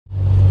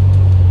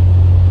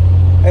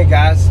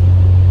guys,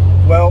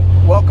 well,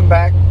 welcome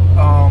back.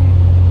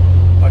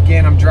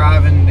 Again, I'm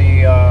driving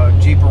the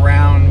Jeep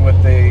around with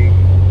the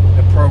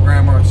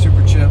programmer on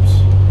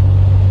SUPERCHIPS,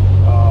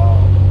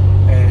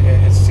 and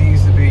it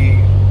seems to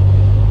be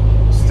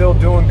still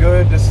doing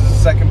good. This is the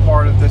second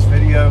part of this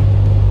video.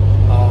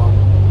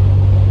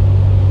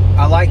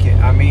 I like it.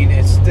 I mean,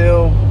 it's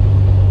still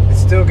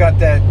got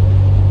that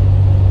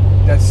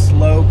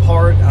slow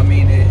part. I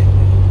mean,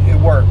 it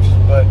works,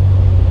 but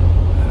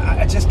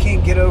I just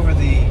can't get over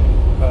the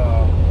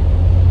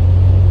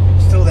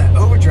still that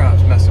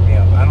overdrive's messing me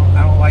up. I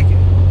don't like it.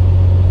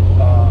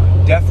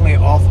 Definitely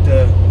off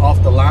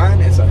the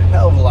line, it's a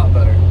hell of a lot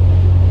better.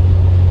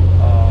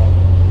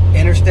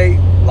 Interstate,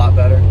 a lot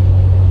better,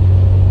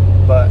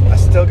 but I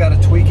still got to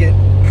tweak it.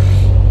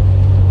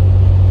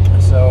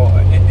 So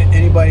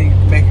anybody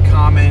make a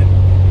comment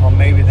on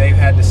maybe they've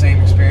had the same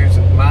experience.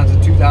 Mine's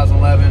a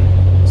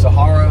 2011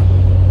 Sahara.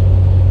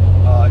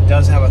 It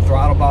does have a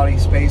throttle body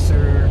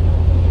spacer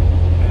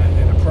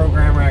and a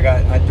programmer.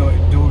 I do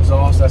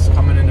exhaust. That's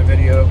coming in the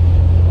video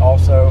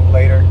also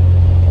later.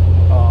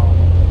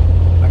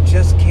 I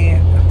just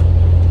can't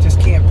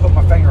put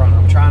my finger on it.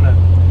 I'm trying to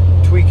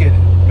tweak it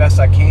best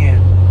I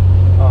can.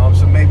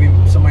 So maybe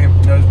somebody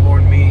knows more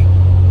than me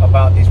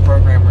about these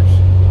programmers.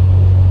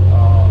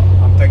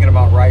 I'm thinking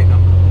about writing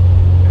them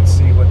and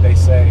see what they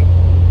say.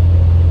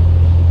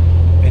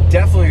 It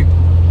definitely,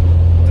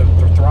 the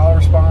throttle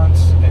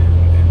response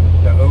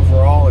and the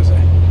overall is a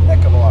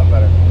heck of a lot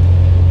better.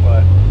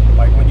 But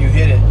like when you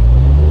hit it,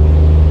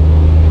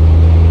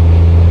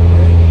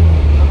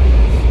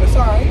 it's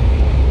alright.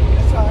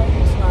 It's alright.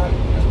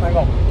 It's not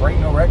gonna break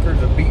no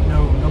records or beat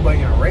nobody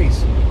in a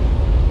race.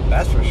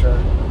 That's for sure.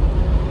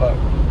 But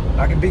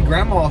I can beat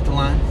grandma off the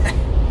line.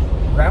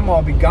 Grandma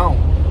will be gone.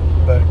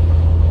 But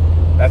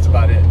that's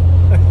about it.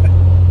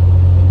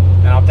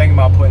 And I'm thinking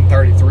about putting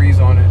 33s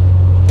on it.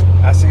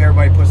 I see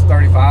everybody puts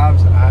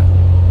 35s.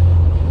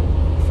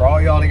 For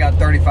all y'all that got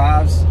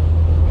 35s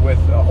with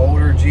an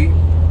older Jeep,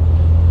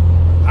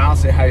 I don't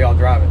see how y'all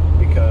drive it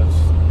because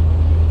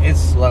it's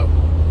slow.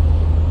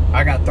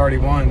 I got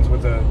 31s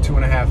with a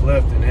 2.5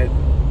 lift, and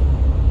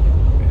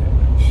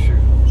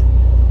shoot,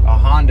 a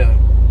Honda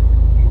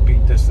will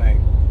beat this thing.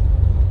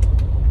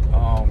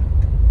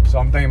 So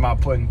I'm thinking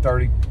about putting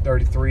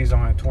 33s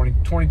on it,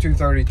 22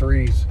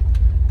 33s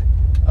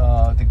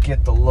to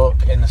get the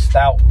look and the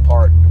stout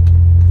part.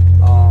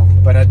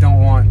 But I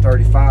don't want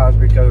 35s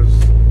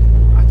because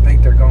I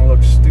think they're gonna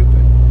look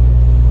stupid.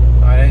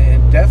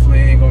 And definitely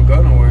ain't gonna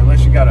go nowhere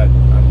unless you got a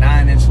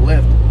 9-inch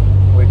lift,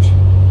 which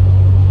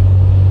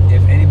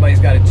if anybody's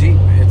got a Jeep,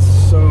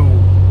 it's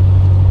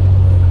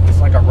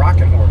like a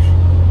rocking horse.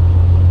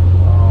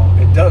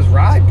 It does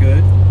ride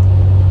good,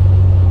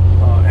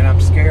 and I'm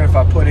scared if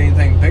I put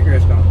anything bigger,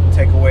 it's gonna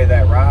take away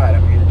that ride. I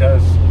mean, it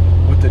does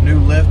with the new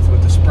lift,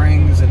 with the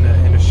springs and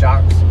the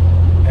shocks.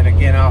 And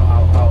again,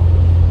 I'll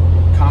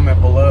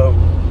comment below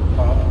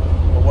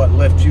what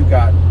lift you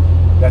got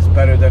that's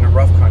better than a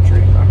rough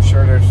country. I'm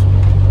sure there's,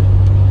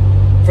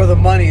 for the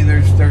money,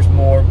 there's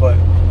more, but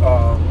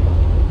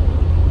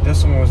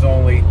this one was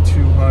only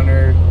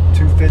 200,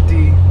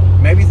 250,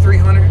 maybe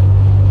 300.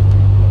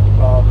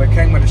 But it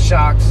came with the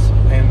shocks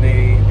and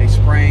the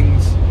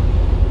springs,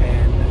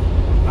 and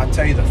I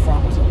tell you, the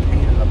front was a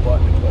pain in the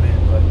butt to put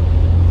in, but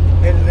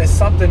it's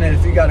something that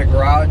if you got a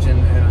garage and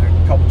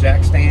a couple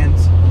jack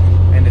stands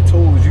and the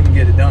tools, you can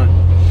get it done.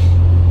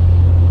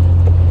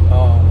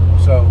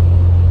 So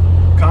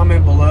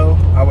comment below.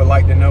 I would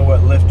like to know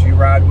what lift you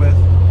ride with.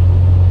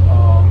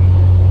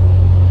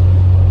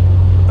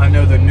 I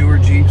know the newer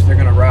Jeeps, they're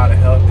gonna ride a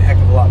heck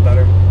of a lot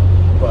better,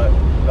 but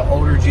the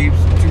older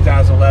Jeeps,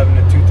 2011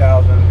 and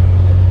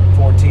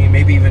 2014,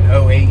 maybe even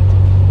 08,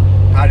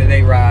 how did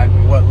they ride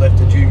and what lift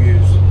did you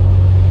use?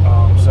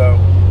 So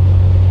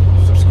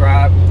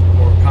subscribe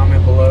or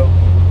comment below.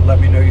 Let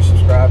me know you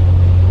subscribed.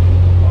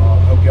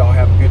 Hope y'all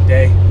have a good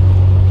day.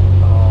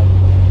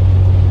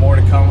 More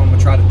to come. I'm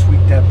gonna try to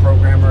tweak that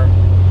programmer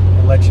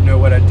and let you know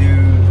what I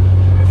do,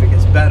 if it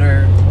gets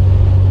better,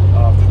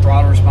 if the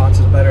throttle response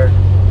is better,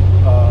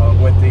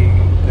 with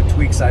the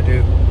tweaks I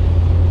do,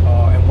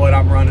 and what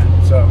I'm running.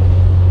 So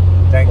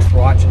thanks for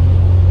watching.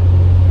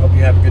 Hope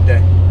you have a good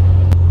day.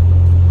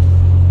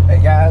 Hey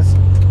guys,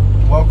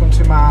 welcome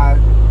to my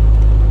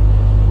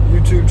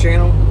YouTube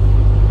channel.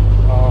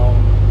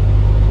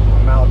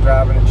 I'm out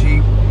driving a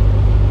Jeep.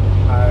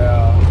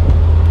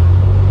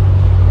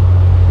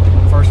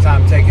 First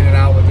time taking it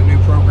out with the new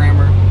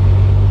programmer.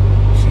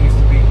 Seems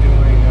to be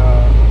doing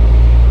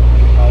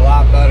a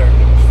lot better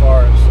as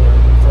far as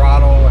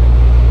throttle and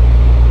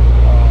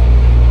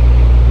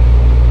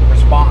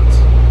response.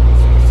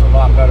 It's a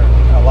lot better,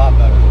 a lot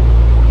better.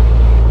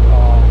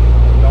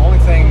 The only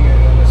thing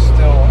that is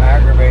still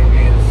aggravating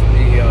me is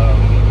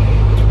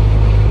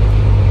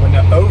when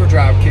the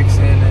overdrive kicks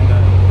in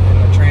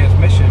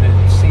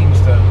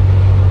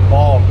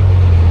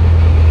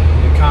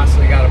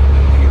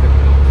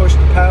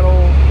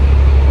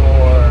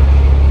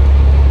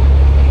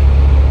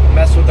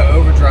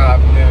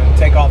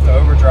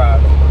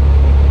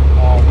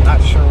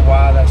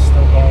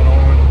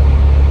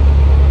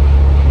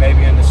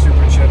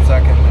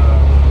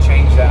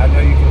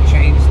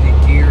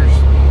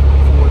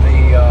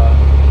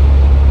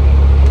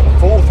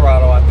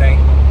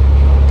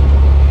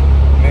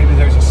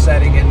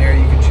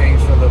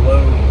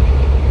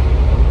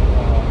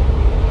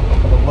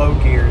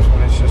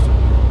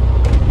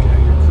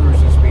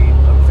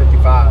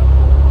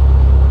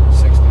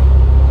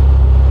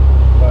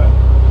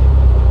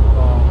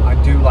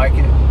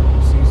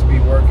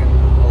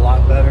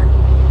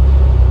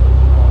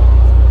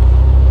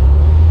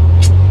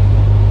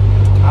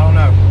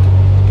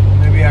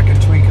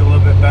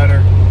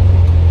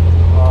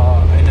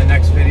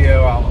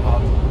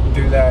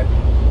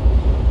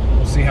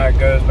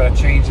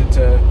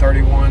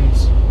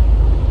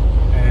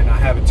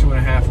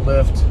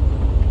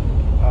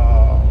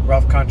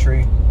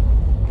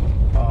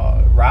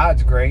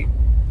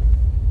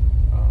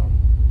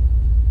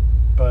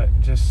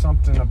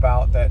something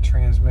about that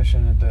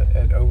transmission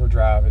at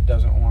overdrive. It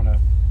doesn't want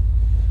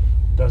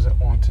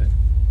to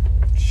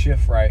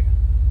shift right.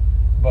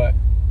 But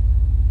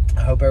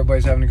I hope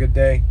everybody's having a good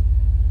day.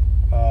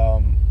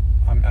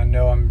 I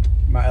know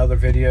my other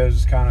videos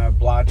is kind of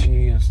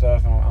blotchy and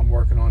stuff, and I'm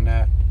working on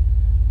that.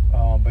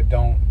 But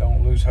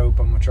don't lose hope.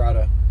 I'm gonna try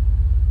to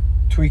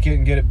tweak it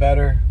and get it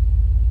better.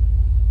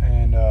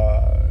 And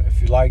if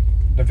you like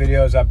the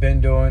videos I've been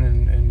doing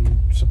and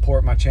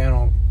support my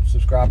channel,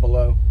 subscribe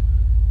below,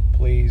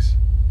 please.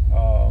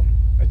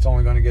 It's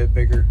only going to get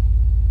bigger.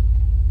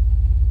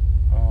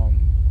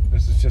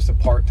 This is just a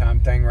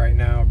part-time thing right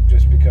now,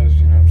 just because,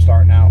 you know, I'm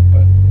starting out.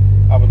 But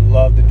I would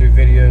love to do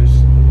videos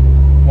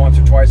once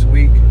or twice a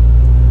week.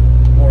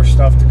 More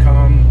stuff to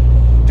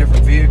come,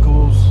 different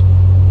vehicles.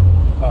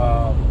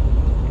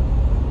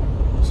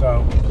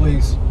 So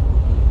please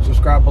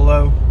subscribe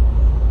below,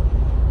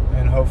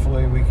 and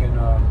hopefully we can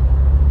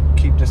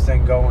keep this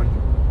thing going.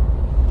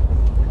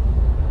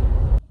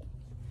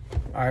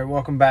 All right,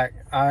 welcome back.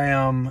 I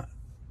am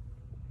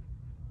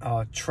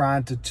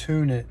trying to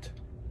tune it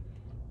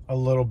a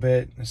little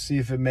bit and see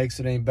if it makes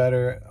it any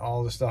better.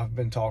 All the stuff I've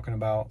been talking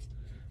about.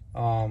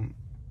 I'm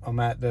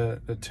at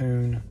the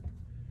tune.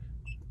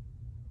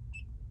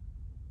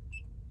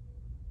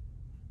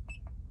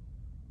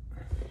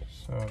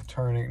 So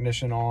turn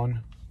ignition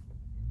on.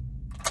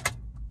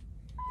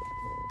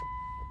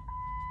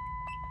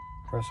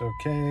 Press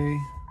OK.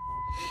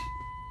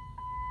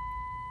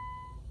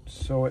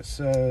 So it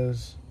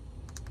says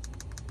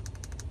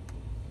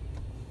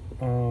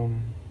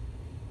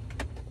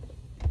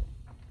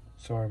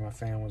sorry, my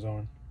fan was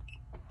on.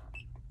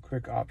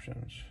 Quick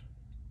options,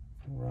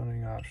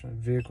 running option,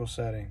 vehicle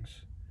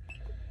settings,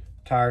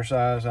 tire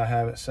size. I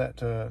have it set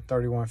to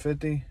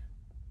 3150.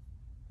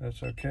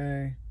 That's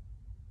okay.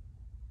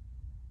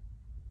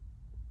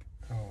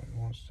 Oh, it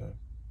wants to.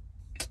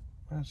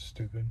 That's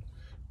stupid.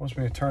 It wants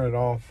me to turn it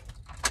off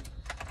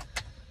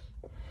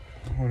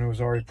when it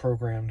was already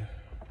programmed.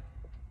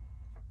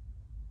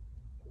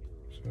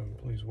 So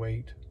please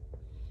wait.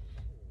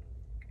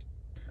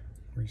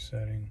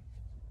 Resetting,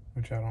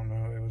 which I don't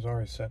know. It was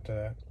already set to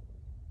that.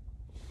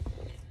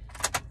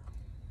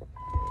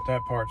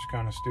 That part's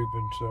kind of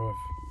stupid. So if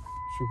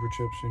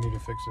SUPERCHIPS, you need to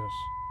fix this.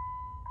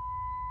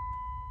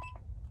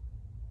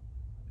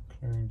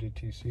 Clearing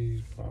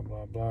DTCs, blah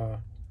blah blah.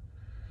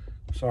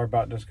 Sorry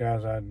about this,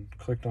 guys. I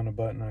clicked on a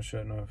button I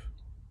shouldn't have.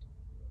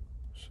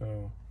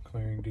 So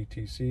clearing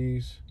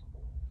DTCs,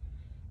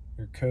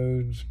 your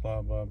codes,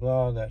 blah blah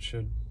blah. That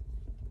should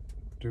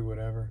do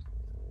whatever.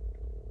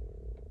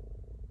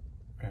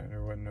 Yeah,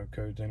 there wasn't no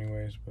codes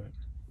anyways, but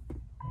I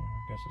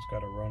guess it's got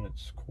to run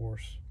its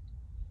course.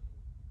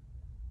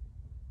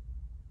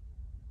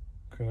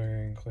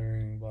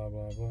 Clearing, blah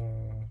blah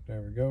blah.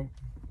 There we go.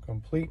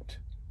 Complete.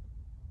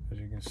 As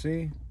you can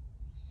see.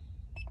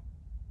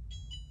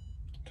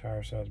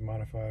 Tire size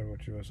modified,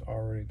 which was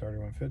already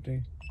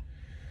 3150.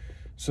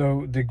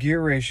 So the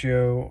gear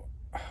ratio,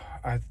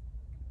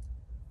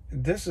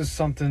 this is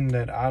something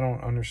that I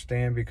don't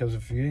understand, because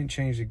if you didn't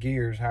change the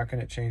gears, how can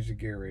it change the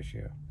gear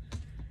ratio?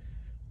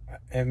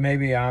 And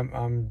maybe I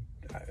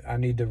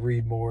need to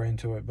read more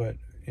into it, but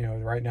you know,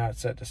 right now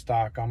it's set to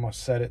stock. I'm gonna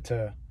set it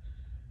to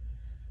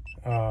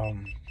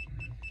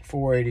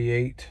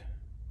 488.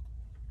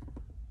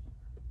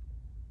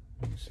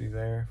 You can see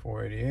there,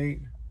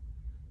 488.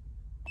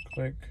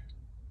 Click.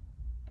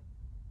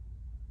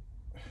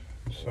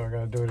 So I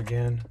gotta do it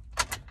again.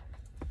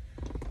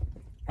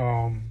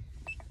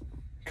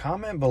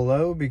 Comment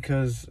below,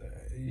 because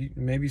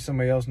maybe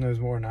somebody else knows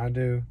more than I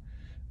do.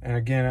 And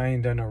again, I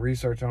ain't done no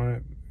research on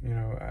it. You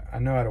know, I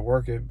know how to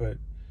work it, but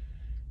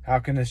how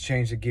can this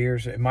change the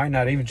gears? It might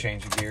not even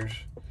change the gears,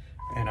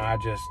 and I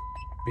just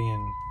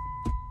being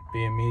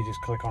me,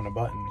 just click on the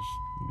buttons.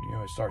 You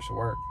know, it starts to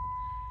work.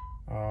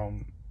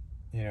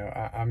 You know,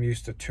 I'm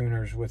used to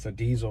tuners with a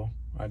diesel.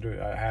 I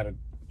had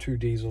 2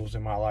 diesels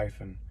in my life,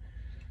 and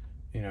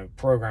you know,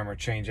 programmer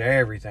changed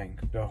everything,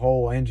 the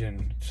whole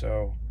engine.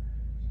 So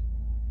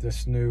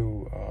this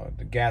new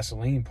the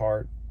gasoline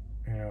part,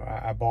 you know,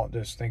 I bought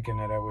this thinking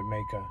that I would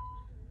make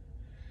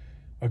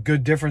a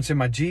good difference in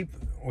my Jeep,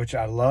 which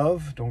I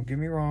love, don't get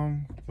me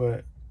wrong,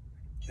 but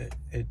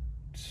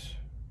it's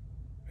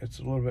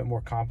a little bit more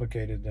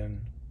complicated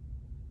than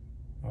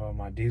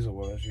my diesel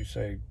was. You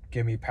say,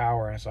 give me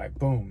power, and it's like,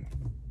 boom,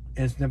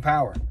 instant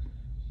power.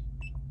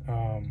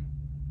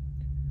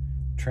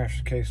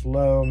 Transfer case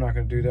low, I'm not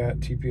going to do that.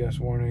 TPS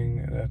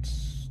warning,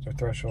 that's the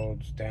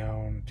threshold's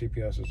down,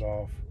 TPS is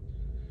off,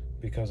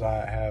 because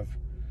I have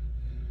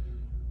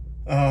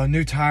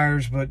new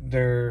tires, but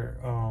they're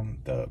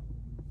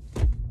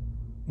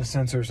the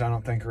sensors I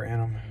don't think are in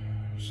them,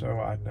 so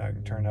I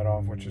can turn that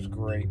off, which is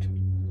great.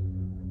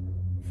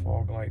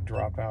 Fog light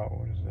dropout,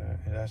 what is that?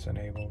 That's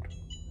enabled.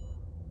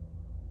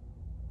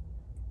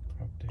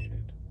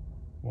 Updated.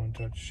 One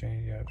touch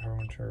chain, yeah,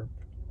 Herman chirp.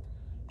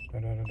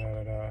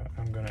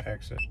 I'm gonna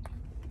exit.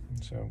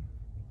 So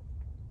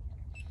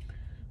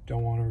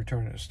don't want to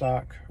return it to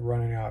stock.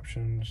 Running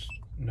options,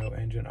 no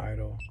engine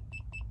idle.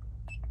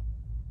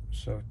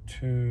 So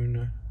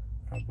tune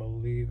I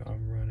believe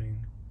I'm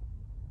running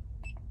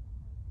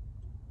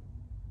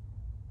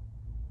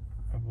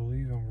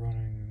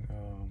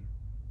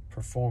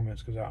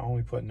performance, because I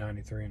only put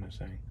 93 in this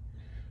thing.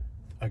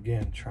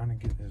 Again, trying to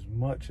get as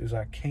much as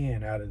I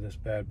can out of this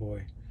bad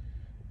boy.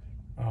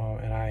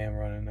 And I am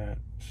running that.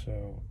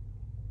 So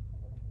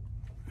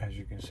as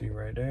you can see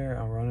right there,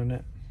 I'm running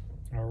it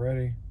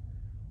already.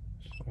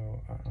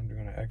 So I'm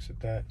going to exit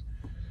that.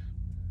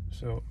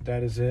 So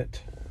that is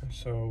it.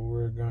 So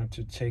we're going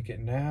to take it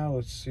now.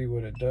 Let's see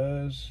what it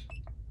does.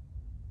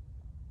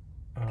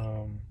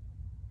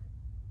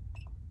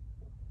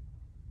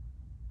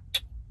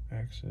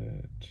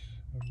 Exit,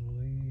 I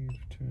believe,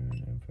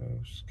 tune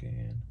info,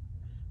 scan.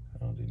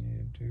 I don't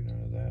need to do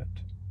none of that.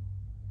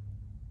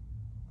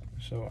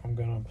 So I'm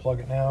gonna unplug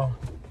it now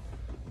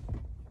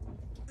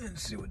and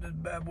see what this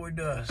bad boy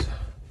does.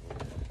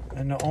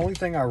 And the only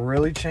thing I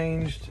really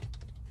changed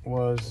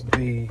was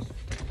the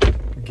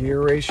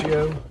gear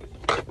ratio.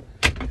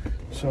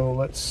 So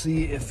let's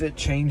see if it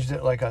changed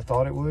it like I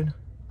thought it would.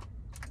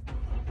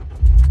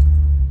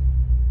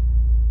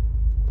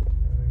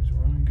 Everything's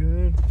running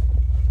good.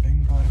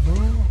 Bing, bada,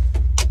 boom.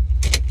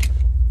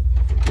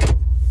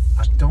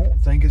 I don't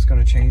think it's going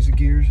to change the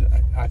gears.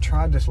 I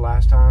tried this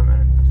last time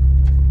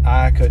and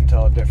I couldn't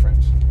tell a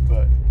difference.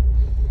 But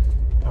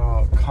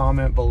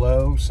comment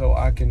below so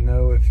I can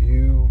know if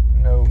you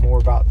know more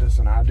about this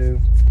than I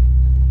do.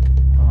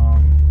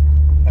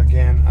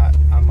 Again,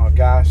 I'm a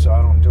guy, so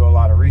I don't do a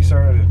lot of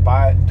research. I just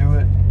buy it, do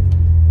it.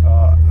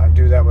 I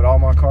do that with all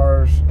my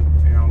cars,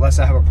 you know, unless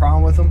I have a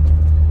problem with them.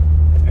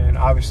 And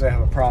obviously I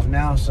have a problem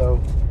now,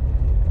 so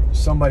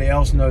somebody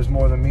else knows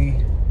more than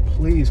me.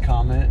 Please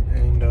comment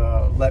and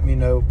let me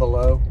know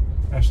below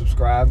and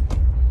subscribe.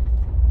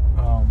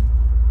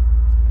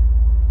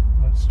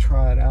 Let's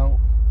try it out.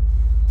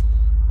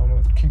 I'm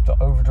going to keep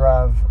the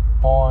overdrive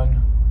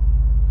on,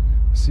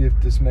 see if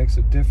this makes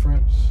a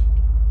difference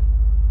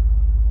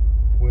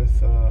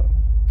with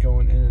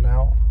going in and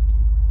out.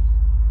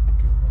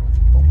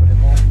 Open it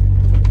more.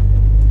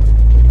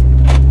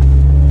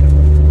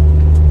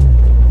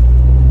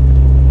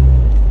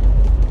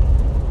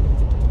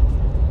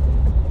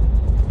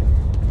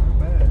 Not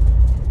bad.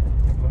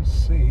 Let's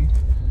see.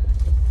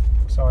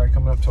 Sorry,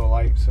 coming up to a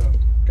light, so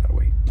gotta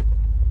wait.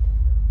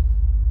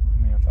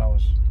 I mean, if I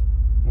was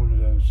one of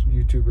those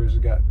YouTubers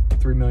that got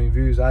 3 million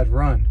views, I'd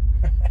run.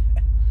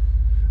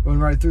 Run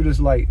right through this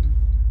light.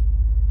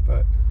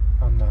 But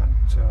I'm not,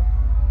 so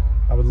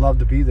I would love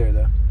to be there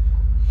though.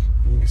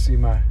 You can see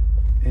my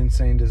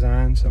insane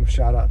design. Some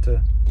shout out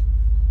to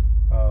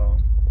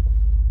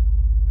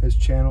his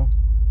channel.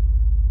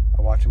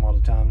 I watch him all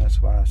the time.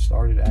 That's why I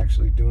started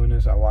actually doing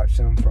this. I watched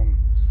him from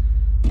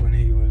when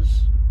he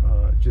was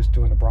just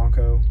doing the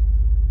Bronco,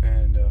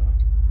 and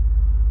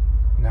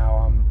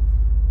now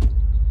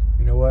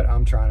you know what,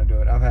 I'm trying to do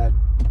it. I've had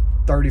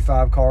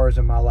 35 cars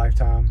in my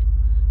lifetime,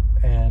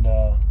 and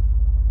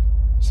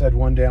said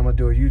one day I'm gonna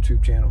do a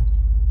YouTube channel,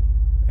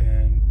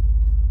 and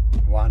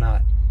why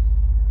not?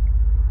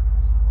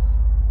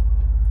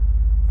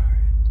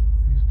 Alright,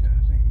 these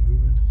guys ain't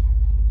moving.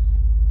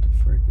 What the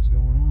frick is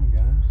going on,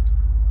 guys?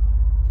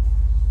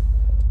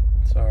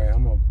 Sorry,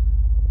 now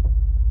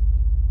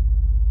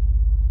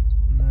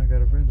I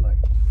got a red light.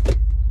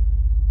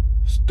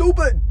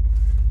 Stupid!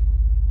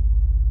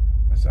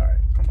 That's alright,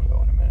 I'm gonna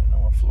go in a minute.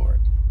 I'm gonna floor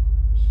it.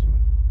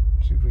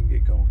 See if we can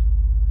get going.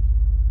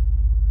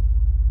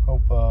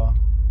 Hope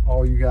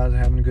all you guys are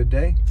having a good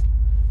day.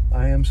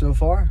 I am so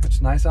far.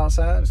 It's nice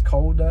outside. It's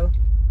cold though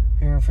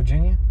here in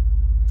Virginia.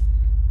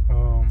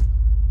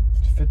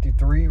 It's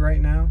 53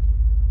 right now,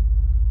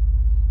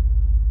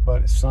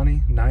 but it's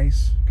sunny,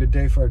 nice, good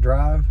day for a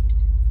drive.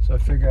 So I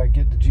figure I'd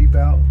get the Jeep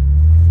out,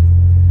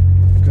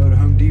 go to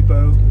Home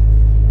Depot.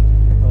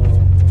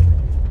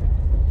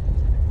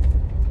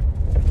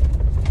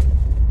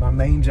 My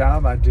main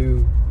job, I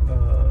do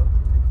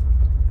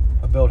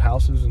I build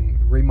houses and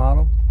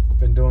remodel.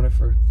 Been doing it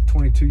for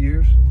 22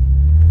 years.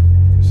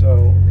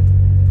 So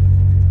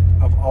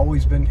I've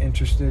always been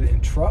interested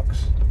in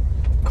trucks,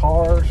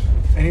 cars,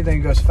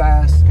 anything that goes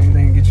fast,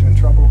 anything that gets you in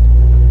trouble.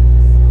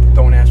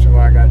 Don't ask me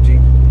why I got a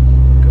Jeep,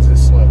 because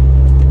it's slow.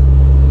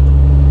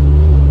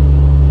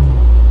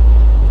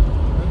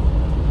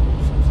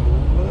 It's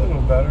a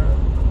little better.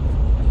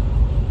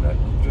 That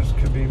just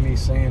could be me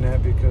saying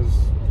that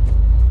because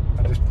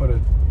I just put a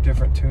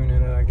different tune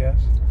in it, I guess.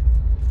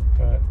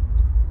 But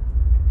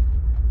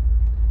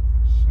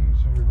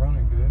seems to be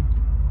running good.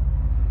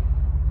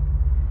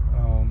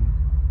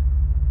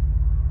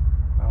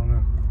 I don't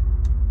know.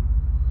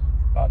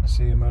 About to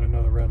see him at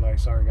another red light.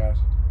 Sorry, guys.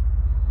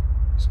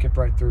 Skip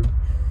right through.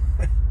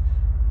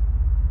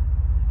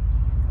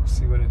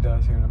 See what it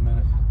does here in a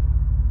minute.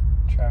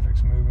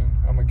 Traffic's moving.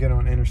 I'm gonna get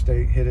on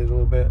interstate, hit it a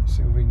little bit,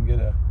 see if we can get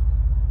a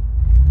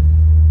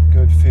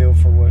good feel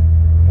for what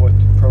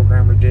the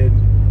programmer did.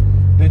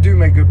 They do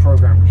make good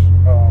programmers.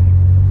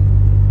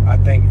 I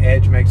think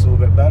Edge makes it a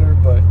little bit better,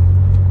 but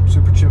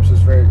SUPERCHIPS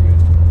is very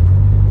good.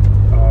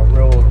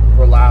 Real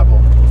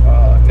reliable.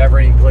 Never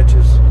any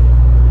glitches,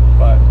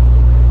 but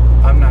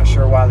I'm not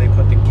sure why they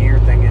put the gear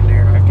thing in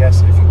there. I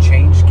guess if you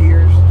change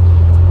gears,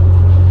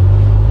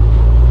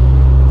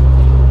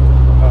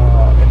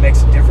 it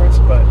makes a difference,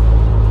 but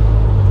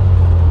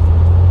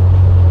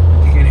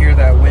you can hear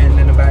that wind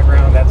in the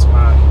background. That's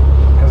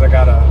because I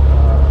got a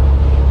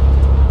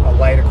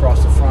light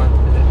across the front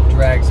and it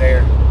drags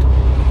air.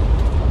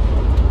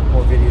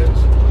 More videos.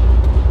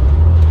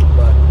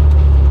 But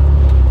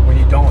when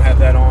you don't have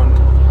that on,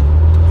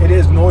 it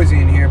is noisy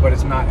in here, but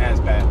it's not as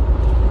bad.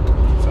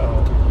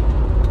 So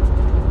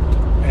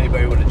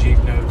anybody with a Jeep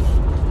knows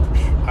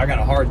I got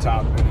a hard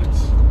top and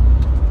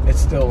it's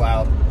still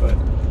loud, but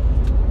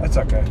that's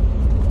okay.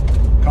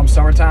 Come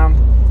summertime,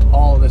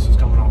 all of this is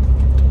coming off.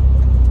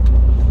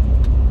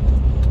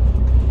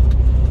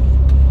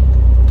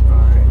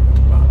 Alright,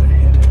 I'm about to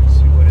hit it and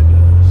see what it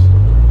does.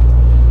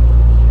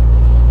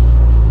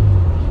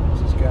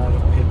 This guy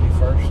don't hit me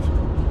first,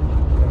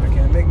 then I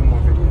can't make no more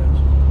videos.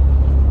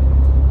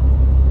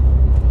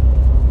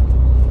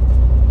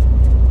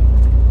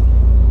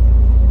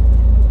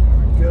 There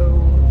we go.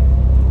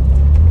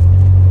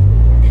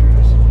 Make sure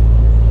this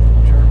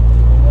jerk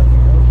will let me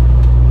go.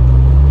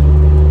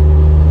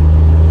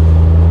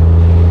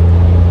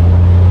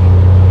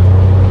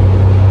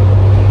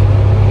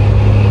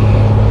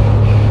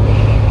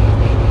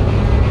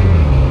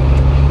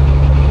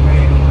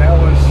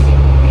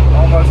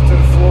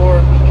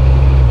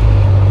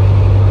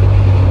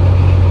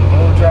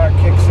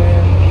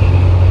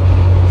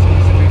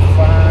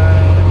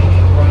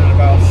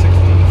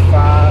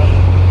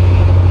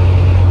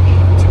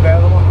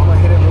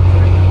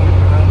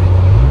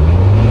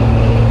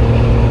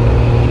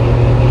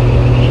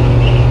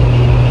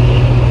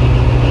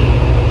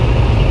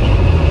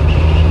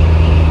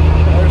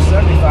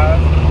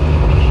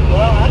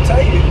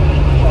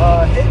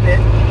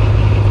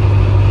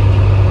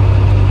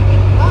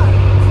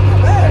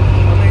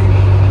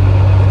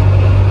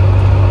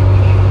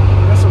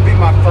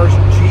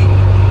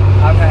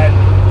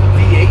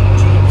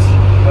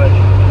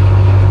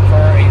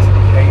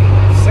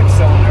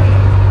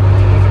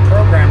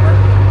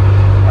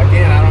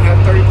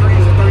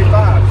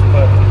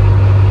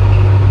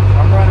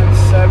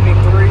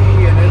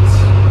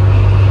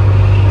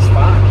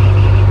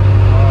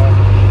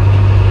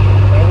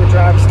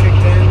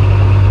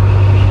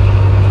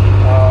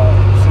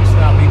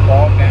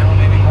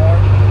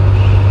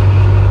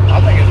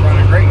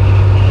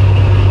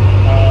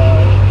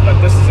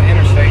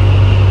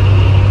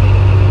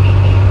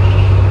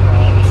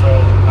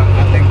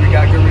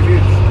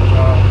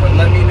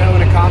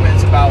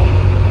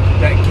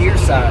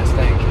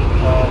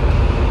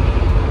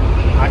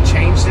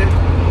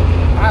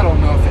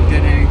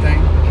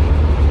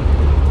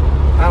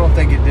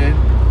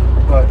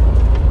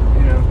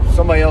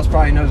 Somebody else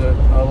probably knows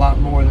a lot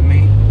more than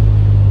me.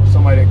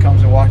 Somebody that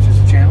comes and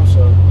watches the channel.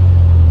 So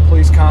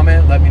please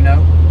comment, let me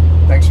know.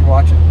 Thanks for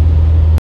watching.